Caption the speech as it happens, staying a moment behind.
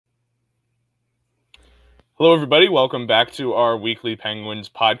Hello, everybody. Welcome back to our weekly Penguins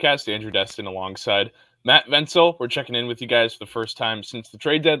podcast. Andrew Destin alongside Matt Vensel. We're checking in with you guys for the first time since the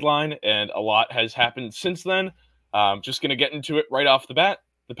trade deadline, and a lot has happened since then. Just going to get into it right off the bat.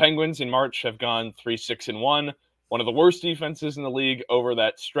 The Penguins in March have gone 3-6-1, one of the worst defenses in the league over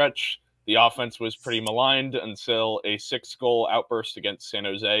that stretch. The offense was pretty maligned until a 6-goal outburst against San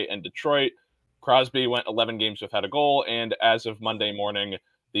Jose and Detroit. Crosby went 11 games without a goal, and as of Monday morning,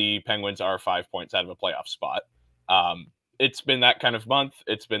 the Penguins are 5 points out of a playoff spot. It's been that kind of month.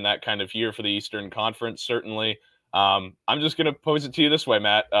 It's been that kind of year for the Eastern Conference, certainly. I'm just going to pose it to you this way,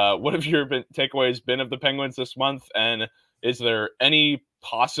 Matt. What have your takeaways been of the Penguins this month? And is there any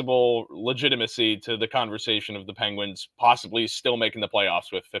possible legitimacy to the conversation of the Penguins possibly still making the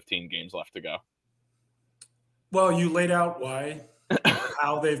playoffs with 15 games left to go? Well, you laid out why,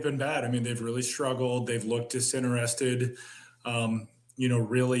 how they've been bad. I mean, they've really struggled. They've looked disinterested.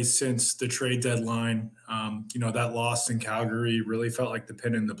 Really since the trade deadline, that loss in Calgary really felt like the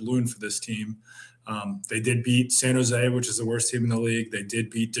pin in the balloon for this team. They did beat San Jose, which is the worst team in the league. They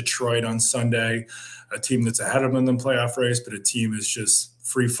did beat Detroit on Sunday, a team that's ahead of them in the playoff race, but a team is just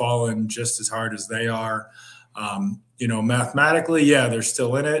free falling just as hard as they are. Mathematically, yeah, they're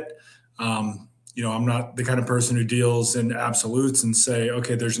still in it. I'm not the kind of person who deals in absolutes and say,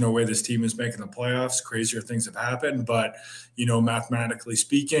 okay, there's no way this team is making the playoffs. Crazier things have happened. But, mathematically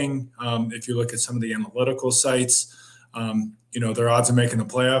speaking, if you look at some of the analytical sites, their odds of making the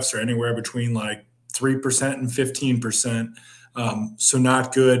playoffs are anywhere between like 3% and 15%. So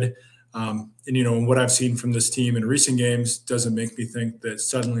not good. And what I've seen from this team in recent games doesn't make me think that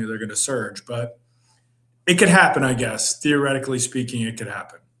suddenly they're going to surge. But it could happen, I guess. Theoretically speaking, it could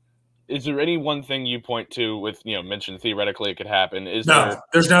happen. Is there any one thing you point to with, mentioned theoretically it could happen? There's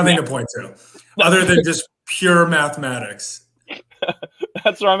nothing to point to other than just pure mathematics.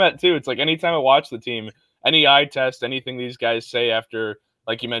 That's where I'm at too. It's like anytime I watch the team, any eye test, anything these guys say after,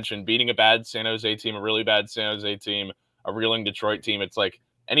 like you mentioned, beating a bad San Jose team, a really bad San Jose team, a reeling Detroit team, it's like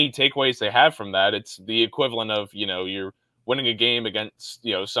any takeaways they have from that, it's the equivalent of, you're winning a game against,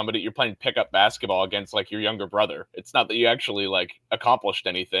 somebody, you're playing pickup basketball against like your younger brother. It's not that you actually like accomplished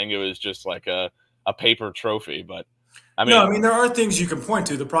anything. It was just like a paper trophy. But there are things you can point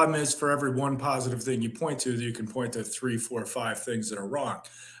to. The problem is for every one positive thing you point to, you can point to 3, 4, 5 things that are wrong.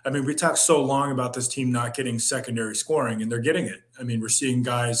 I mean, we talked so long about this team not getting secondary scoring, and they're getting it. I mean, we're seeing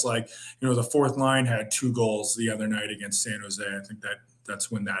guys like, the fourth line had 2 goals the other night against San Jose. I think that's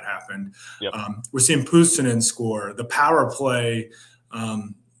when that happened. Yep. We're seeing Puustinen score. The power play,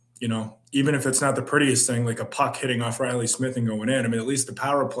 even if it's not the prettiest thing, like a puck hitting off Riley Smith and going in, I mean, at least the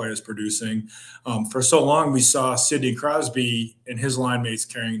power play is producing. For so long, we saw Sidney Crosby and his line mates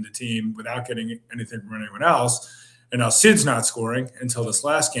carrying the team without getting anything from anyone else. And now Sid's not scoring until this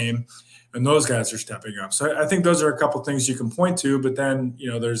last game, and those guys are stepping up. So I think those are a couple things you can point to, but then,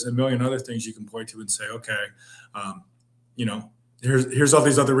 there's a million other things you can point to and say, okay, here's all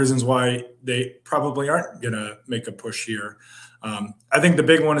these other reasons why they probably aren't going to make a push here. I think the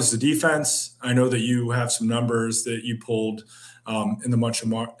big one is the defense. I know that you have some numbers that you pulled in the month of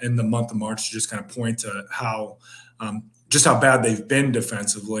March to just kind of point to how bad they've been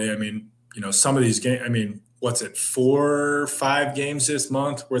defensively. I mean, some of these games, I mean, what's it, 4 or 5 games this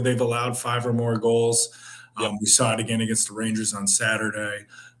month where they've allowed 5 or more goals. Yep. We saw it again against the Rangers on Saturday.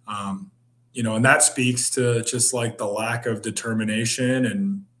 And that speaks to just like the lack of determination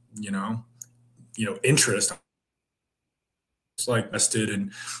and, interest. It's like invested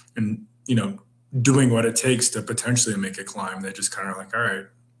and doing what it takes to potentially make a climb. They just kind of like, all right,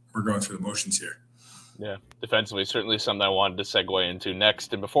 we're going through the motions here. Yeah, defensively, certainly something I wanted to segue into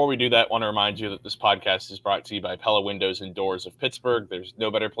next. And before we do that, I want to remind you that this podcast is brought to you by Pella Windows and Doors of Pittsburgh. There's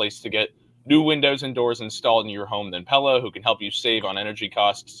no better place to get new windows and doors installed in your home than Pella, who can help you save on energy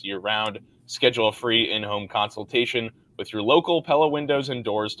costs year-round. Schedule a free in-home consultation with your local Pella Windows and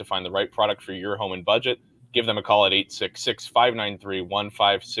Doors to find the right product for your home and budget. Give them a call at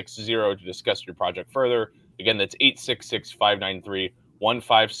 866-593-1560 to discuss your project further. Again, that's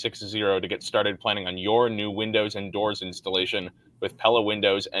 866-593-1560 to get started planning on your new windows and doors installation with Pella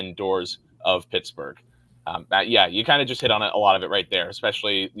Windows and Doors of Pittsburgh. You kind of just hit on a lot of it right there,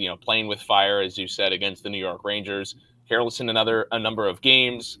 especially, playing with fire, as you said, against the New York Rangers. Karlsson, a number of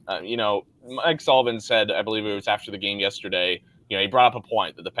games. Mike Sullivan said, I believe it was after the game yesterday, he brought up a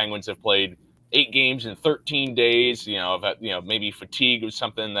point that the Penguins have played 8 games in 13 days, maybe fatigue was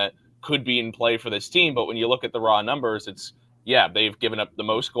something that could be in play for this team. But when you look at the raw numbers, they've given up the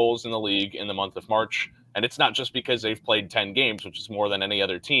most goals in the league in the month of March. And it's not just because they've played 10 games, which is more than any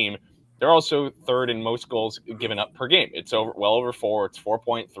other team. They're also third in most goals given up per game. It's well over 4. It's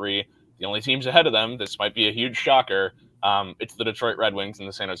 4.3. the only teams ahead of them, this might be a huge shocker, it's the Detroit Red Wings and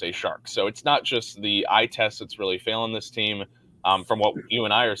the San Jose Sharks. So it's not just the eye test that's really failing this team. From what you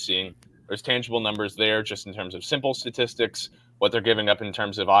and I are seeing, there's tangible numbers there just in terms of simple statistics, what they're giving up in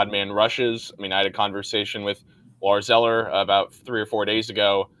terms of odd man rushes. I mean, I had a conversation with Lars Eller about 3 or 4 days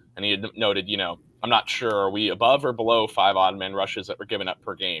ago, and he had noted, I'm not sure, are we above or below 5 odd man rushes that we're giving up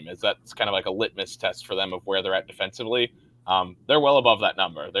per game? That's kind of like a litmus test for them of where they're at defensively. They're well above that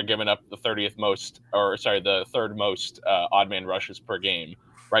number. They're giving up the third most odd man rushes per game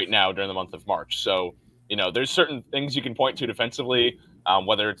right now during the month of March. So, there's certain things you can point to defensively,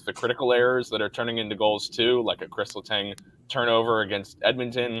 whether it's the critical errors that are turning into goals too, like a Kris Letang turnover against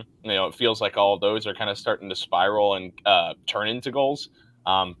Edmonton. It feels like all of those are kind of starting to spiral and turn into goals.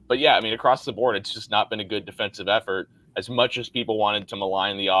 But yeah, I mean, across the board, it's just not been a good defensive effort. As much as people wanted to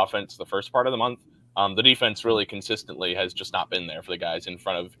malign the offense the first part of the month, the defense really consistently has just not been there for the guys in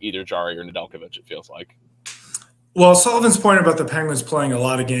front of either Jari or Nedeljkovic, it feels like. Well, Sullivan's point about the Penguins playing a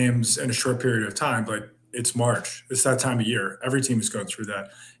lot of games in a short period of time, but it's March. It's that time of year. Every team is going through that.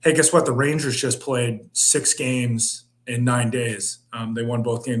 Hey, guess what? The Rangers just played 6 games in 9 days. They won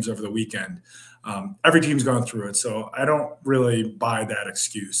both games over the weekend. Every team's going through it. So I don't really buy that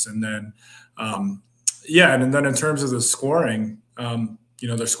excuse. And then, and then in terms of the scoring,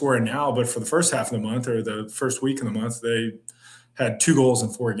 they're scoring now, but for the first half of the month or the first week of the month, they had 2 goals in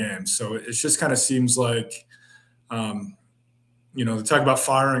 4 games. So it just kind of seems like, they talk about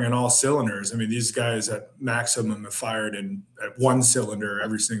firing on all cylinders. I mean, these guys at maximum have fired at 1 cylinder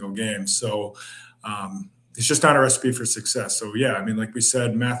every single game. So it's just not a recipe for success. So, yeah, I mean, like we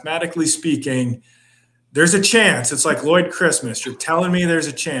said, mathematically speaking, there's a chance. It's like Lloyd Christmas. You're telling me there's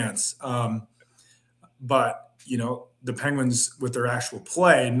a chance. But, the Penguins with their actual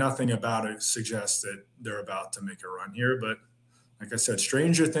play, nothing about it suggests that they're about to make a run here. But like I said,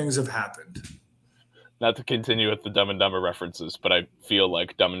 stranger things have happened. Not to continue with the Dumb and Dumber references, but I feel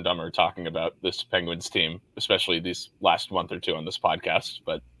like Dumb and Dumber talking about this Penguins team, especially these last month or two on this podcast.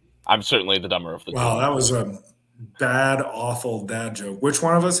 But I'm certainly the dumber of the two. Wow, that was a bad, awful dad joke. Which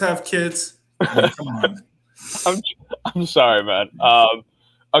one of us have kids? I mean, come on. I'm sorry, man.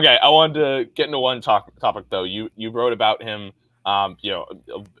 Okay, I wanted to get into one topic though. You wrote about him, a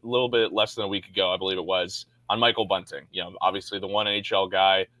little bit less than a week ago, I believe it was, on Michael Bunting. Obviously the one NHL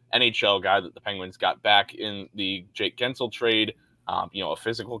guy that the Penguins got back in the Jake Guentzel trade. A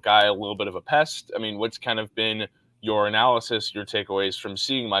physical guy, a little bit of a pest. I mean, what's kind of been your analysis, your takeaways from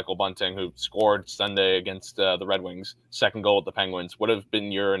seeing Michael Bunting, who scored Sunday against the Red Wings, second goal at the Penguins? What have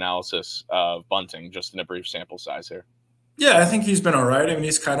been your analysis of Bunting, just in a brief sample size here? Yeah, I think he's been all right. I mean,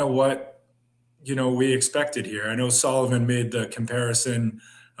 he's kind of what, we expected here. I know Sullivan made the comparison,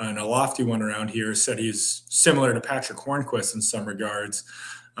 and a lofty one around here, said he's similar to Patrick Hornquist in some regards.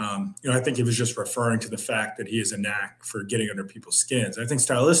 I think he was just referring to the fact that he has a knack for getting under people's skins. I think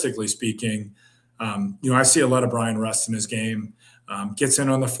stylistically speaking, I see a lot of Brian Rust in his game, gets in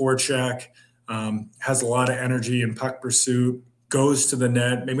on the forecheck, has a lot of energy in puck pursuit, goes to the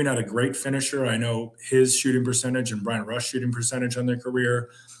net, maybe not a great finisher. I know his shooting percentage and Brian Rust's shooting percentage on their career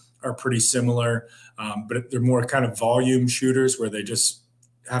are pretty similar, but they're more kind of volume shooters where they just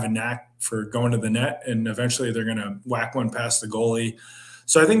have a knack for going to the net, and eventually they're going to whack one past the goalie.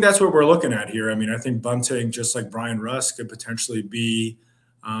 So I think that's what we're looking at here. I mean, I think Bunting, just like Brian Rust, could potentially be,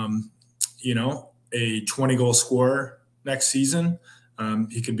 a 20-goal scorer next season.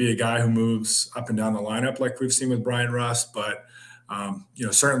 He could be a guy who moves up and down the lineup like we've seen with Brian Rust, but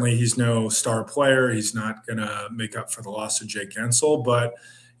certainly he's no star player. He's not going to make up for the loss of Jake Guentzel, but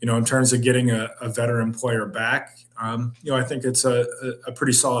in terms of getting a veteran player back, I think it's a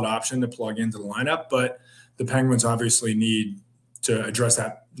pretty solid option to plug into the lineup. But the Penguins obviously need to address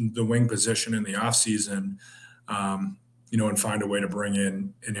the wing position in the offseason, and find a way to bring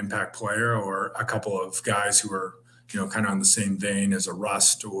in an impact player or a couple of guys who are, kind of on the same vein as a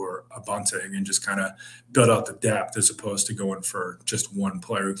Rust or a Bunting, and just kind of build out the depth as opposed to going for just one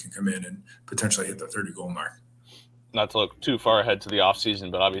player who can come in and potentially hit the 30-goal mark. Not to look too far ahead to the offseason,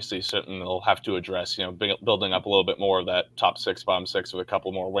 but obviously certainly they'll have to address, building up a little bit more of that top 6, bottom 6 with a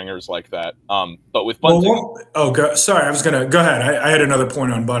couple more wingers like that. But with Bunting... sorry, I was going to – go ahead. I had another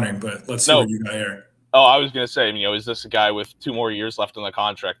point on Bunting, but let's see what you got here. Oh, I was going to say, is this a guy with 2 more years left on the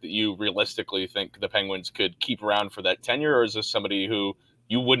contract that you realistically think the Penguins could keep around for that tenure, or is this somebody who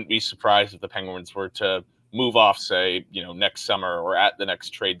you wouldn't be surprised if the Penguins were to move off, say, next summer or at the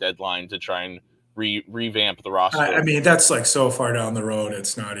next trade deadline to try and revamp the roster? I mean, that's like so far down the road,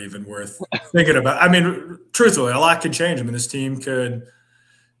 it's not even worth thinking about. I mean, truthfully, a lot could change. I mean, this team could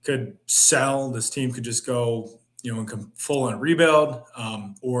sell. This team could just go full on rebuild,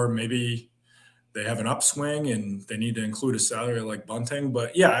 or maybe they have an upswing and they need to include a salary like Bunting.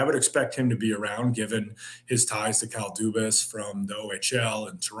 But yeah, I would expect him to be around given his ties to Cal Dubas from the OHL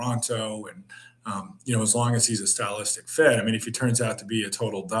and Toronto. And, as long as he's a stylistic fit, I mean, if he turns out to be a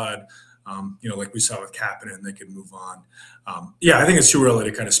total dud, like we saw with Kapanen, they could move on. I think it's too early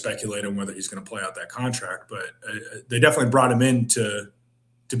to kind of speculate on whether he's going to play out that contract, but they definitely brought him in to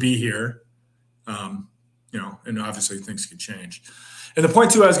be here. And obviously things could change. And the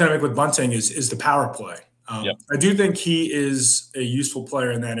point too I was going to make with Bunting is the power play. Yep. I do think he is a useful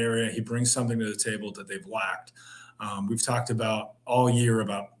player in that area. He brings something to the table that they've lacked. We've talked about all year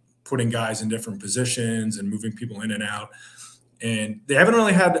about putting guys in different positions and moving people in and out. And they haven't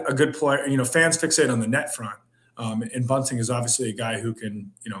really had a good player. Fans fixate on the net front. And Bunting is obviously a guy who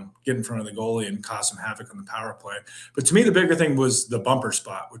can, get in front of the goalie and cause some havoc on the power play. But to me, the bigger thing was the bumper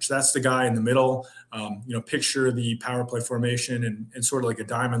spot, which that's the guy in the middle. Picture the power play formation and sort of like a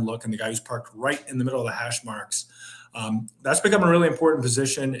diamond look, and the guy who's parked right in the middle of the hash marks. That's become a really important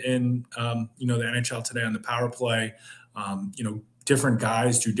position in, the NHL today on the power play. Different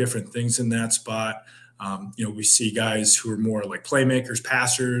guys do different things in that spot. We see guys who are more like playmakers,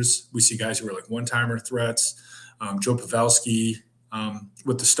 passers. We see guys who are like one-timer threats. Joe Pavelski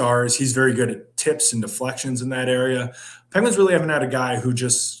with the Stars, he's very good at tips and deflections in that area. Penguins really haven't had a guy who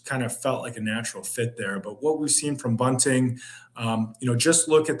just kind of felt like a natural fit there. But what we've seen from Bunting, just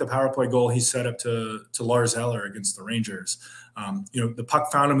look at the power play goal he set up to Lars Eller against the Rangers. The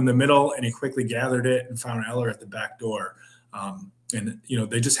puck found him in the middle, and he quickly gathered it and found Eller at the back door.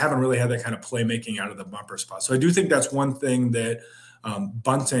 They just haven't really had that kind of playmaking out of the bumper spot. So I do think that's one thing that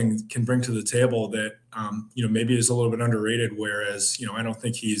Bunting can bring to the table that, maybe is a little bit underrated, whereas, I don't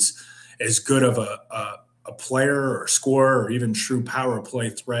think he's as good of a player or scorer or even true power play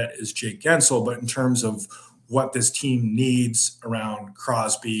threat as Jake Guentzel. But in terms of what this team needs around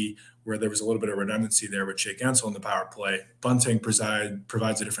Crosby, where there was a little bit of redundancy there with Jake Guentzel in the power play, Bunting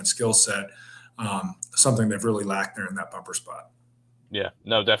provides a different skill set, something they've really lacked there in that bumper spot. Yeah,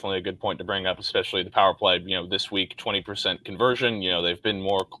 no, definitely a good point to bring up, especially the power play. This week, 20% conversion. They've been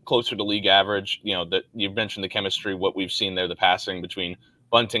more closer to league average. That you've mentioned the chemistry, what we've seen there, the passing between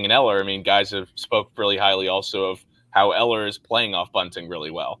Bunting and Eller. I mean, guys have spoke really highly also of how Eller is playing off Bunting really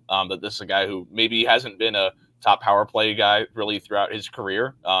well. That this is a guy who maybe hasn't been a top power play guy really throughout his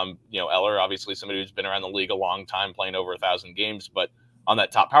career. Eller, obviously somebody who's been around the league a long time, playing over 1,000 games, but on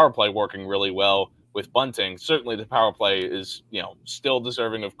that top power play, working really well with Bunting. Certainly the power play is, still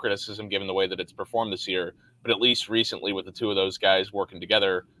deserving of criticism given the way that it's performed this year. But at least recently with the two of those guys working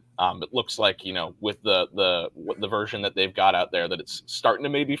together, it looks like, with the version that they've got out there, that it's starting to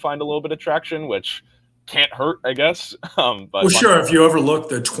maybe find a little bit of traction, which can't hurt, I guess. But sure, if you overlook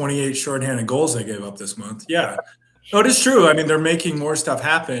the 28 shorthanded goals they gave up this month. Yeah. No, it is true. I mean, they're making more stuff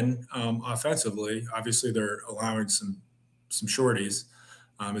happen offensively. Obviously, they're allowing some shorties.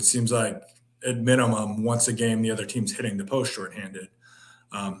 It seems like at minimum once a game the other team's hitting the post shorthanded.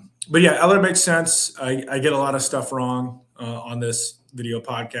 But yeah, Eller makes sense. I get a lot of stuff wrong on this video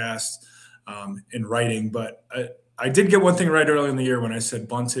podcast in writing, but I did get one thing right early in the year when I said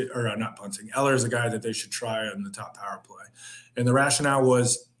not Bunting. Eller is a guy that they should try on the top power play. And the rationale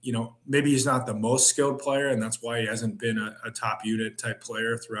was, maybe he's not the most skilled player, and that's why he hasn't been a top unit type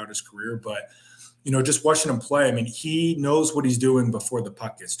player throughout his career. But just watching him play, I mean, he knows what he's doing before the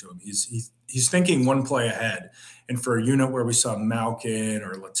puck gets to him. He's thinking one play ahead. And for a unit where we saw Malkin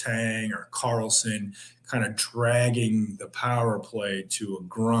or Letang or Karlsson kind of dragging the power play to a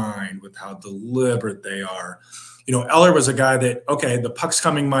grind with how deliberate they are, Eller was a guy that, okay, the puck's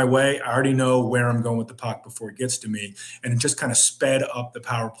coming my way. I already know where I'm going with the puck before it gets to me. And it just kind of sped up the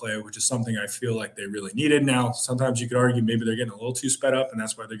power play, which is something I feel like they really needed. Now, sometimes you could argue maybe they're getting a little too sped up, and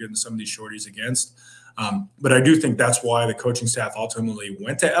that's why they're getting some of these shorties against. But I do think that's why the coaching staff ultimately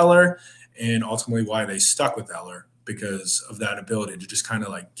went to Eller, and ultimately why they stuck with Eller, because of that ability to just kind of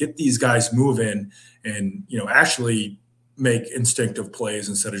like get these guys moving and, actually make instinctive plays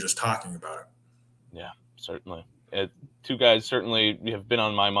instead of just talking about it. Yeah, certainly. Two guys certainly have been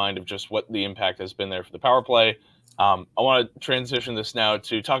on my mind of just what the impact has been there for the power play. I want to transition this now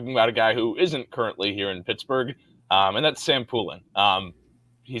to talking about a guy who isn't currently here in Pittsburgh, and that's Sam Poulin.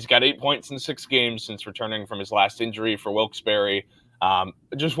 He's got 8 points in 6 games since returning from his last injury for Wilkes-Barre. I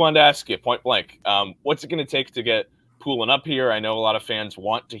just wanted to ask you, point blank, what's it going to take to get Poulin up here? I know a lot of fans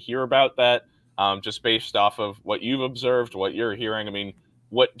want to hear about that, just based off of what you've observed, what you're hearing. I mean,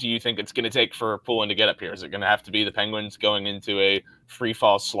 what do you think it's going to take for Poulin to get up here? Is it going to have to be the Penguins going into a free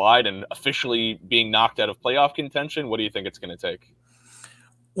fall slide and officially being knocked out of playoff contention? What do you think it's going to take?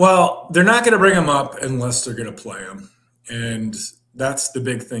 Well, they're not going to bring him up unless they're going to play him. And that's the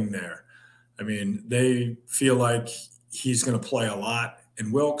big thing there. I mean, they feel like he's going to play a lot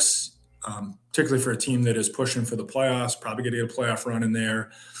in Wilkes, particularly for a team that is pushing for the playoffs, probably going to get a playoff run in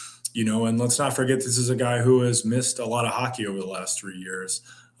there. And let's not forget this is a guy who has missed a lot of hockey over the last 3 years,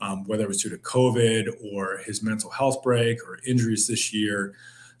 whether it was due to COVID or his mental health break or injuries this year.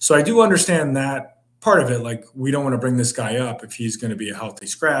 So I do understand that part of it. Like, we don't want to bring this guy up if he's going to be a healthy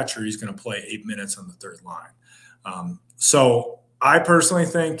scratch or he's going to play 8 minutes on the third line. So I personally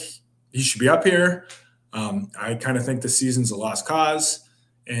think he should be up here. I kind of think the season's a lost cause.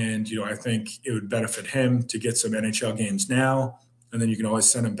 And, I think it would benefit him to get some NHL games now. And then you can always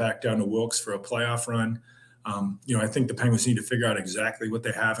send him back down to Wilkes for a playoff run. I think the Penguins need to figure out exactly what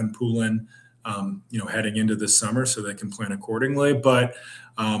they have in Poulin, heading into this summer so they can plan accordingly. But,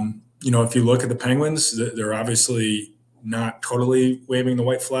 if you look at the Penguins, they're obviously not totally waving the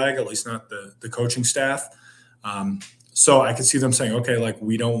white flag, at least not the coaching staff. So I could see them saying, okay, like,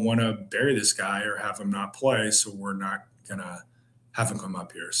 we don't want to bury this guy or have him not play, so we're not going to have him come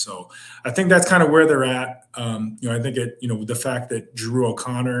up here. So I think that's kind of where they're at. I think the fact that Drew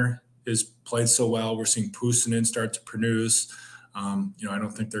O'Connor has played so well, we're seeing Puustinen start to produce. I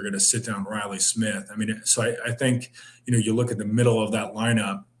don't think they're going to sit down Riley Smith. I mean, so I think, you look at the middle of that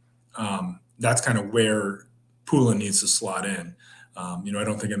lineup, that's kind of where Poulin needs to slot in. I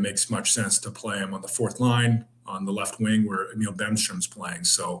don't think it makes much sense to play him on the fourth line on the left wing where Emil Bemstrom's playing.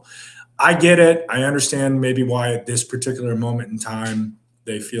 So I get it. I understand maybe why at this particular moment in time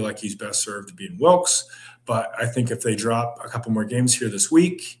they feel like he's best served to be in Wilkes. But I think if they drop a couple more games here this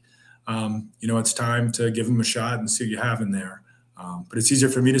week, it's time to give him a shot and see what you have in there. But it's easier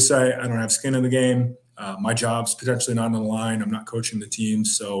for me to say I don't have skin in the game. My job's potentially not on the line. I'm not coaching the team.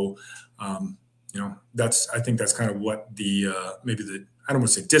 So, I think that's kind of what I don't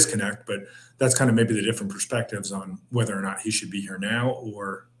want to say disconnect, but that's kind of maybe the different perspectives on whether or not he should be here now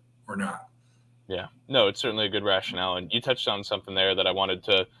or not. Yeah, no, it's certainly a good rationale. And you touched on something there that I wanted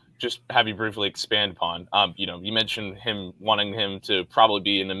to just have you briefly expand upon. You mentioned wanting him to probably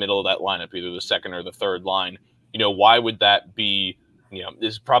be in the middle of that lineup, either the second or the third line. Why would that be?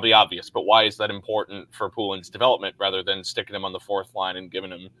 This is probably obvious, but why is that important for Poulin's development rather than sticking him on the fourth line and giving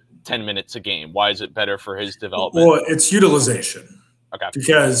him 10 minutes a game? Why is it better for his development? Well, it's utilization. Okay.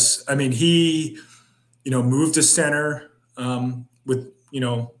 Because, he, moved to center with,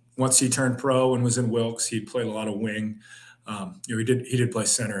 once he turned pro and was in Wilkes, he played a lot of wing. He did play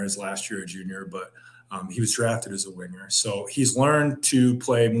center his last year as junior, but he was drafted as a winger. So he's learned to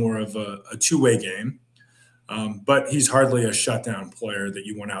play more of a two-way game. But he's hardly a shutdown player that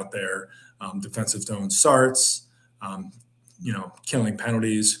you want out there. Defensive zone starts, killing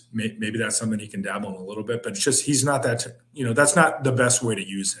penalties. Maybe that's something he can dabble in a little bit, but it's just he's not that. That's not the best way to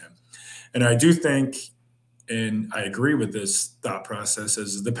use him. And I do think, and I agree with this thought process,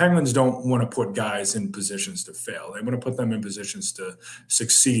 is the Penguins don't want to put guys in positions to fail. They want to put them in positions to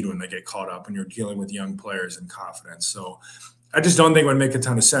succeed when they get caught up when you're dealing with young players and confidence. So I just don't think it would make a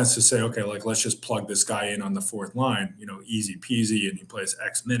ton of sense to say, okay, like, let's just plug this guy in on the fourth line, easy peasy, and he plays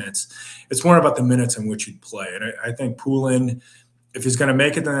X minutes. It's more about the minutes in which he'd play. And I think Poulin, if he's going to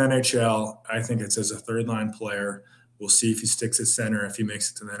make it to the NHL, I think it's as a third line player. We'll see if he sticks at center, if he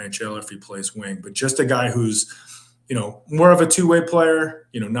makes it to the NHL, or if he plays wing. But just a guy who's, more of a two-way player,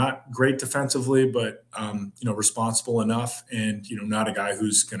 not great defensively, but, responsible enough, and, not a guy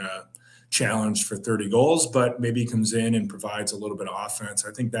who's going to challenge for 30 goals, but maybe he comes in and provides a little bit of offense.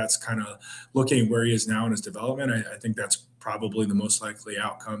 I think that's kind of looking where he is now in his development. I think that's probably the most likely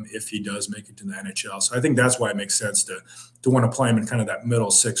outcome if he does make it to the NHL. So I think that's why it makes sense to want to play him in kind of that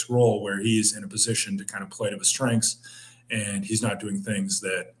middle six role where he's in a position to kind of play to his strengths and he's not doing things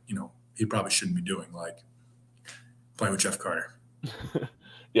that, he probably shouldn't be doing, like playing with Jeff Carter.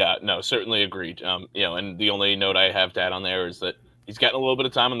 Yeah, no, certainly agreed. And the only note I have to add on there is that he's gotten a little bit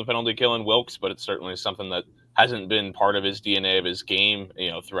of time on the penalty kill in Wilkes, but it's certainly something that hasn't been part of his DNA of his game,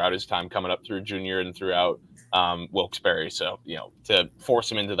 throughout his time coming up through junior and throughout Wilkes-Barre. So, to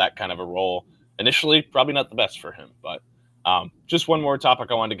force him into that kind of a role initially, probably not the best for him. But just one more topic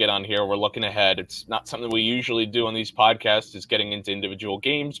I wanted to get on here. We're looking ahead. It's not something we usually do on these podcasts, is getting into individual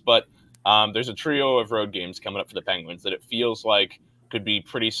games, but there's a trio of road games coming up for the Penguins that it feels like could be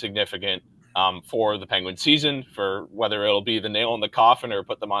pretty significant for the Penguin season, for whether it'll be the nail in the coffin or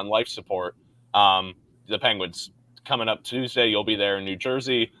put them on life support. The Penguins coming up Tuesday, you'll be there in New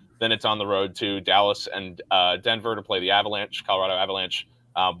Jersey. Then it's on the road to Dallas and Denver to play the Avalanche, Colorado Avalanche.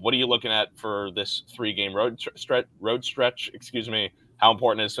 What are you looking at for this 3-game road stretch? Excuse me. How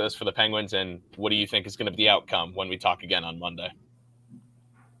important is this for the Penguins, and what do you think is going to be the outcome when we talk again on Monday?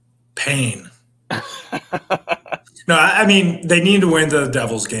 Pain. No, I mean, they need to win the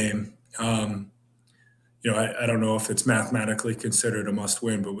Devils game. I don't know if it's mathematically considered a must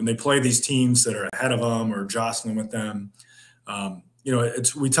win, but when they play these teams that are ahead of them or jostling with them,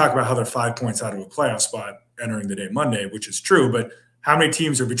 we talk about how they're 5 points out of a playoff spot entering the day Monday, which is true, but how many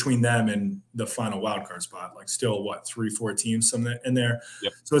teams are between them and the final wild card spot? Like still, 3-4 teams in there?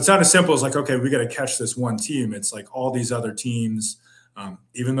 Yep. So it's not as simple as like, okay, we got to catch this one team. It's like all these other teams,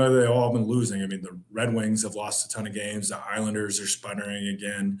 even though they've all been losing. I mean, the Red Wings have lost a ton of games. The Islanders are sputtering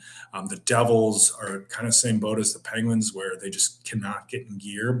again. The Devils are kind of same boat as the Penguins, where they just cannot get in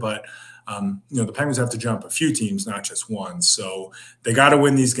gear. But the Penguins have to jump a few teams, not just one. So they got to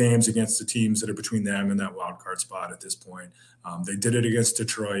win these games against the teams that are between them and that wild card spot at this point. They did it against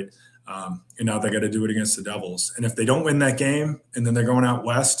Detroit, and now they got to do it against the Devils. And if they don't win that game, and then they're going out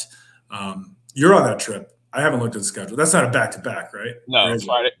west, you're on that trip. I haven't looked at the schedule. That's not a back-to-back, right? No,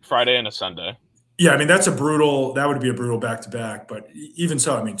 Friday and a Sunday. Yeah, I mean, that would be a brutal back-to-back. But even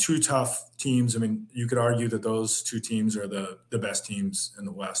so, I mean, two tough teams. I mean, you could argue that those two teams are the best teams in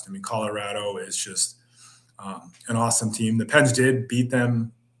the West. I mean, Colorado is just an awesome team. The Pens did beat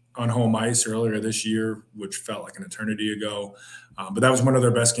them on home ice earlier this year, which felt like an eternity ago. But that was one of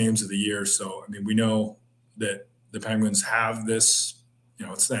their best games of the year. So, I mean, we know that the Penguins have this.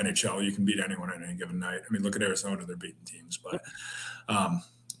 It's the NHL. You can beat anyone on any given night. I mean, look at Arizona. They're beating teams. But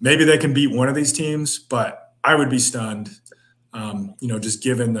maybe they can beat one of these teams. But I would be stunned, just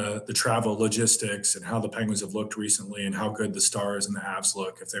given the travel logistics and how the Penguins have looked recently and how good the Stars and the Avs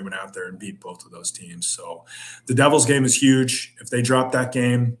look if they went out there and beat both of those teams. So the Devils game is huge. If they drop that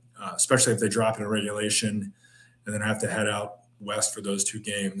game, especially if they drop it in regulation and then have to head out west for those two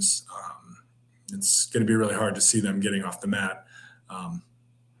games, it's going to be really hard to see them getting off the mat.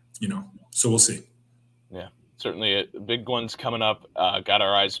 So we'll see. Yeah, certainly big ones coming up. Got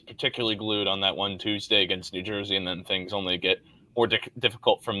our eyes particularly glued on that one Tuesday against New Jersey, and then things only get more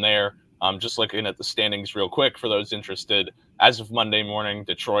difficult from there. Just looking at the standings real quick for those interested. As of Monday morning,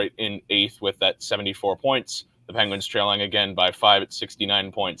 Detroit in 8th with that 74 points. The Penguins trailing again by 5 at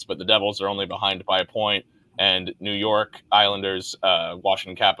 69 points, but the Devils are only behind by a point. And New York, Islanders,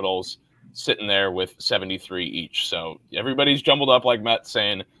 Washington Capitals sitting there with 73 each. So everybody's jumbled up, like Matt's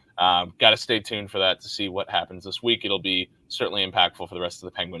saying. Got to stay tuned for that to see what happens this week. It'll be certainly impactful for the rest of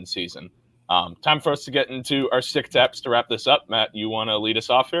the Penguins season. Time for us to get into our stick taps to wrap this up. Matt, you want to lead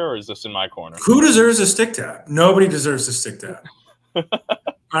us off here, or is this in my corner? Who deserves a stick tap? Nobody deserves a stick tap.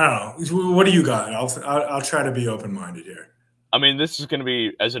 I don't know. What do you got? I'll try to be open-minded here. I mean, this is going to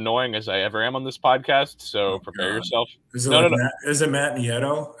be as annoying as I ever am on this podcast, so prepare yourself. Is it Matt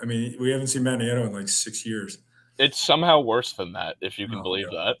Nieto? I mean, we haven't seen Matt Nieto in like 6 years. It's somehow worse than that, if you can believe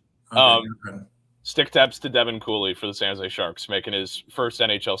that. Okay, stick taps to Devin Cooley for the San Jose Sharks, making his first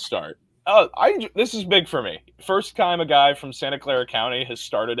NHL start. This is big for me. First time a guy from Santa Clara County has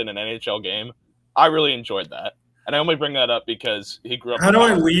started in an NHL game. I really enjoyed that. And I only bring that up because he grew up. How do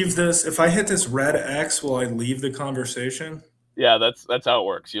I leave this? If I hit this red X, will I leave the conversation? Yeah, that's how it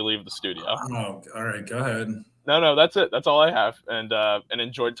works. You leave the studio. Oh, all right. Go ahead. No, that's it. That's all I have. And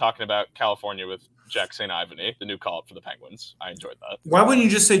enjoyed talking about California with Jack St. Ivany, the new call-up for the Penguins. I enjoyed that. Why wouldn't you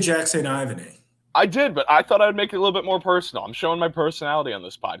just say Jack St. Ivany? I did, but I thought I'd make it a little bit more personal. I'm showing my personality on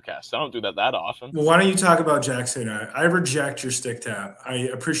this podcast. I don't do that often. Well, why don't you talk about Jack St. Ivany? I reject your stick tap. I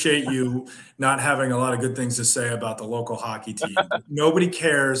appreciate you not having a lot of good things to say about the local hockey team. Nobody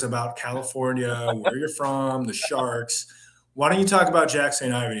cares about California, where you're from, the Sharks. Why don't you talk about Jack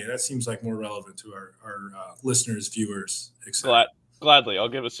St. Ivany? That seems like more relevant to our listeners, viewers, etc. Gladly. I'll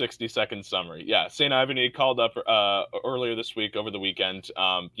give a 60-second summary. Yeah, St. Ivany called up earlier this week over the weekend.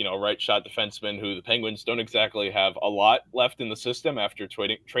 Right shot defenseman who the Penguins don't exactly have a lot left in the system after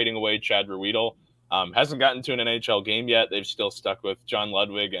trading away Chad Ruedel. Hasn't gotten to an NHL game yet. They've still stuck with John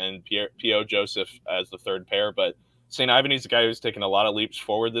Ludwig and P.O. Joseph as the third pair. But St. Ivany's a guy who's taken a lot of leaps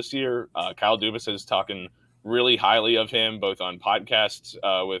forward this year. Kyle Dubas is talking really highly of him, both on podcasts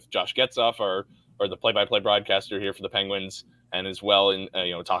with Josh Getzoff, or the play-by-play broadcaster here for the Penguins, and as well in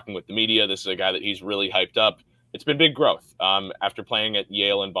talking with the media. This is a guy that he's really hyped up. It's been big growth. After playing at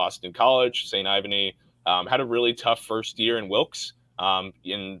Yale and Boston College, St. Ivany had a really tough first year in Wilkes.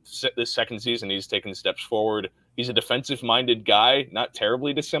 In this second season, he's taken steps forward. He's a defensive-minded guy, not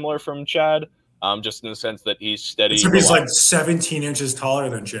terribly dissimilar from Chad, just in the sense that he's steady. So he's like 17 inches taller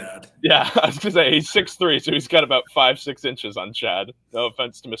than Chad. Yeah, I was going to say, he's 6'3", so he's got about 5-6 inches on Chad. No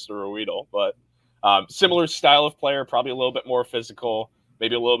offense to Mr. Ruedel, but similar style of player, probably a little bit more physical,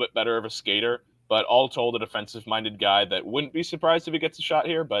 maybe a little bit better of a skater, but all told, a defensive-minded guy that wouldn't be surprised if he gets a shot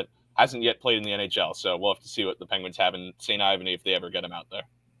here, but hasn't yet played in the NHL. So we'll have to see what the Penguins have in St. Ivany if they ever get him out there.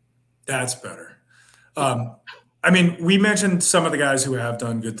 That's better. I mean, we mentioned some of the guys who have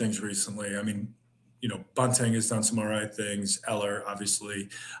done good things recently. I mean, Bunting has done some all right things. Eller, obviously.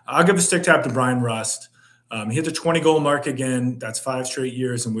 I'll give a stick tap to Brian Rust. He hit the 20-goal mark again. That's 5 straight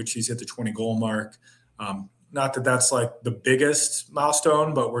years in which he's hit the 20-goal mark. Not that that's like the biggest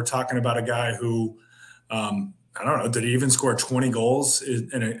milestone, but we're talking about a guy who, I don't know, did he even score 20 goals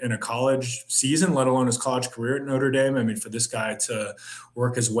in a college season, let alone his college career at Notre Dame? I mean, for this guy to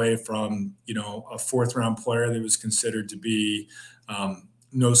work his way from, a 4th-round player that was considered to be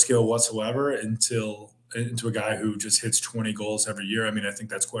no skill whatsoever into a guy who just hits 20 goals every year. I mean, I think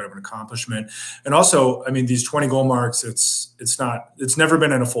that's quite of an accomplishment. And also, I mean, these 20 goal marks, it's never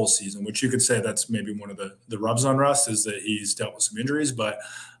been in a full season, which you could say that's maybe one of the rubs on Rust is that he's dealt with some injuries, but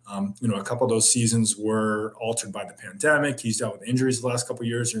a couple of those seasons were altered by the pandemic. He's dealt with injuries the last couple of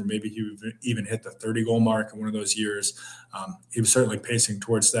years, or maybe he even hit the 30-goal mark in one of those years. He was certainly pacing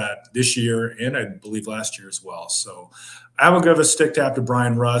towards that this year, and I believe last year as well. So I will give a stick tap to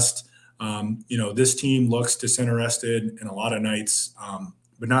Brian Rust. This team looks disinterested in a lot of nights,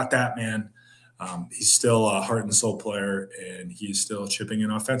 but not that man. He's still a heart and soul player, and he's still chipping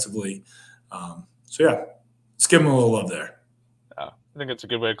in offensively. So yeah, let's give him a little love there. I think it's a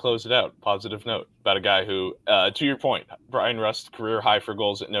good way to close it out. Positive note about a guy who, to your point, Brian Rust's career high for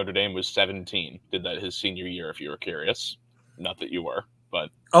goals at Notre Dame was 17. Did that his senior year, if you were curious. Not that you were, but.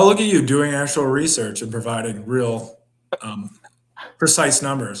 Oh, look at you doing actual research and providing real precise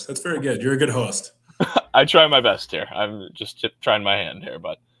numbers. That's very good. You're a good host. I try my best here. I'm just trying my hand here.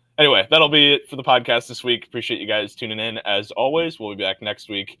 But anyway, that'll be it for the podcast this week. Appreciate you guys tuning in. As always, we'll be back next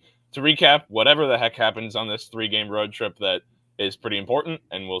week to recap whatever the heck happens on this 3-game road trip that is pretty important,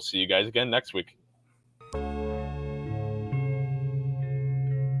 and we'll see you guys again next week.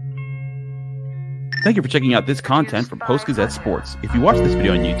 Thank you for checking out this content from Post-Gazette Sports. If you watch this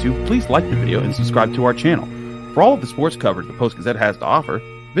video on YouTube, please like the video and subscribe to our channel. For all of the sports coverage the Post-Gazette has to offer,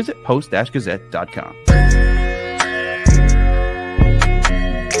 visit post-gazette.com.